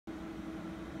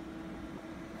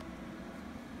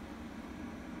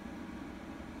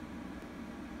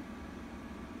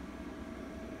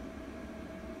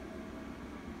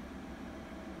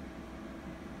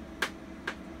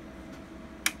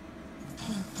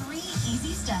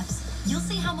easy steps, you'll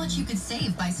see how much you could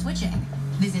save by switching.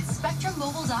 Visit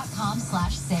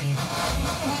SpectrumMobile.com/save.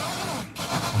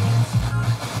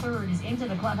 Third is into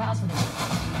the clubhouse with a...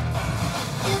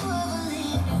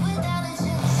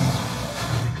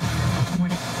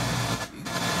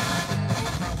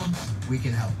 We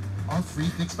can help. Our free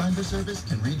Fix Finder service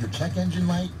can read your check engine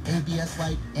light, ABS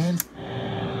light, and...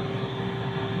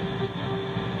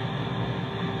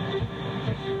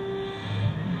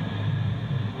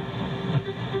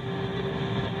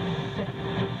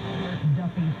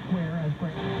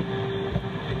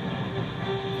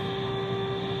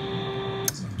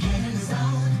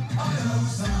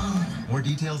 More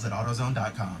details at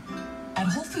AutoZone.com. At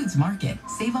Whole Foods Market,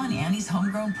 save on Annie's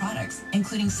homegrown products,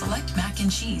 including select mac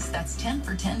and cheese that's 10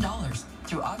 for $10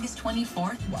 through August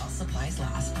 24th while supplies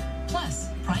last. Plus,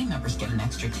 Prime members get an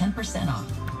extra 10%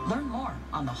 off. Learn more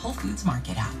on the Whole Foods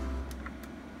Market app.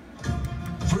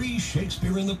 Free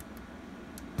Shakespeare in the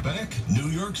Back, New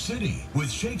York City, with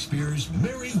Shakespeare's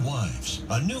Merry Wives,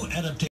 a new adaptation.